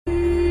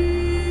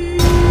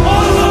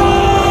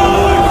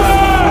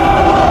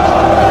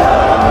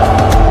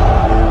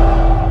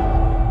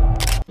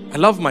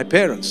love my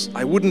parents.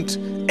 I wouldn't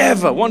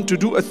ever want to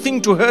do a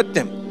thing to hurt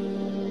them.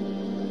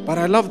 But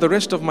I love the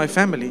rest of my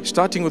family,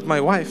 starting with my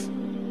wife.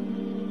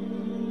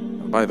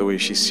 And by the way,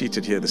 she's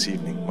seated here this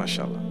evening,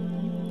 mashallah.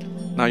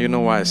 Now you know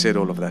why I said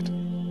all of that.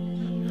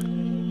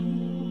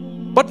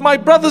 But my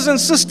brothers and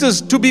sisters,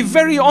 to be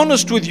very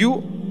honest with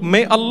you,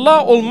 may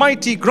Allah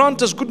Almighty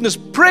grant us goodness.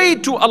 Pray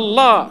to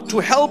Allah to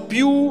help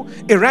you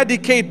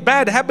eradicate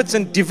bad habits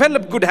and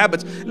develop good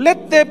habits.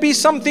 Let there be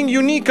something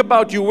unique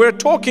about you. We're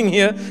talking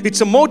here,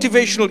 it's a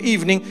motivational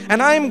evening, and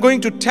I'm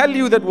going to tell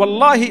you that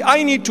wallahi,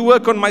 I need to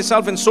work on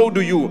myself, and so do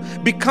you.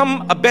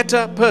 Become a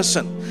better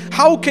person.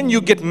 How can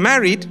you get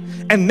married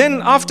and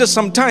then after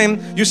some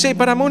time you say,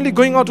 but I'm only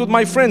going out with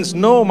my friends?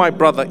 No, my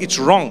brother, it's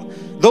wrong.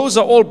 Those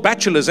are all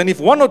bachelors, and if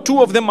one or two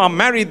of them are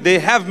married, they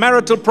have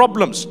marital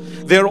problems.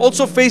 They're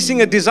also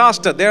facing a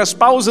disaster. Their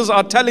spouses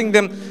are telling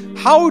them,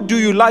 how do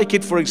you like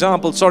it, for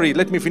example? Sorry,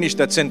 let me finish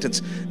that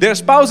sentence. Their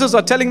spouses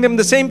are telling them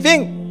the same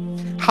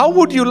thing. How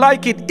would you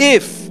like it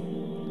if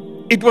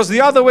it was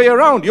the other way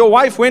around? Your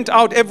wife went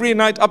out every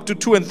night up to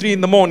 2 and 3 in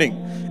the morning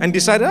and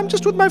decided, I'm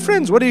just with my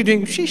friends. What are you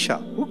doing? Shisha,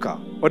 hookah,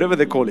 whatever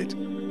they call it,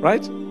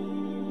 right?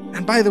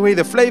 And by the way,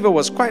 the flavor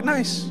was quite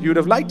nice. You would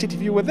have liked it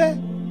if you were there,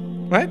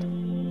 right?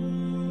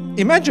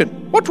 Imagine,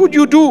 what would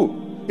you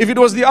do if it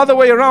was the other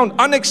way around?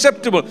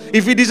 Unacceptable.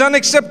 If it is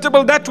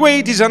unacceptable that way,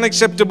 it is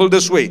unacceptable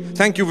this way.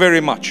 Thank you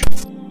very much.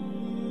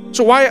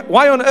 So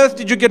why on earth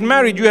did you get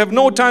married? You have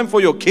no time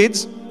for your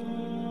kids.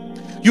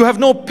 You have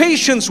no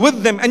patience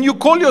with them, and you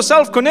call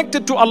yourself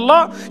connected to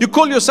Allah. You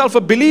call yourself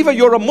a believer.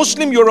 You're a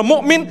Muslim. You're a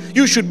mu'min.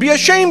 You should be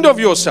ashamed of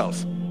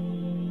yourself.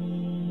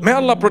 May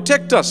Allah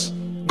protect us.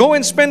 Go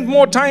and spend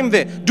more time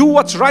there. Do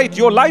what's right.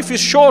 Your life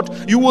is short.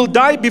 You will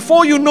die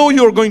before you know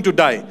you're going to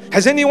die.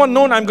 Has anyone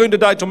known, I'm going to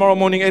die tomorrow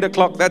morning, 8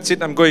 o'clock, that's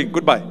it, I'm going,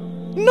 goodbye?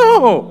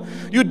 No.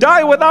 You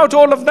die without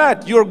all of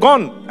that. You're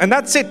gone. And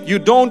that's it. You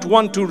don't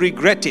want to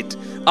regret it.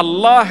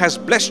 Allah has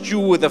blessed you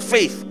with a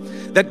faith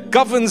that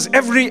governs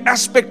every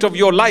aspect of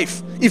your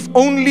life, if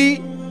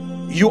only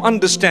you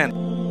understand.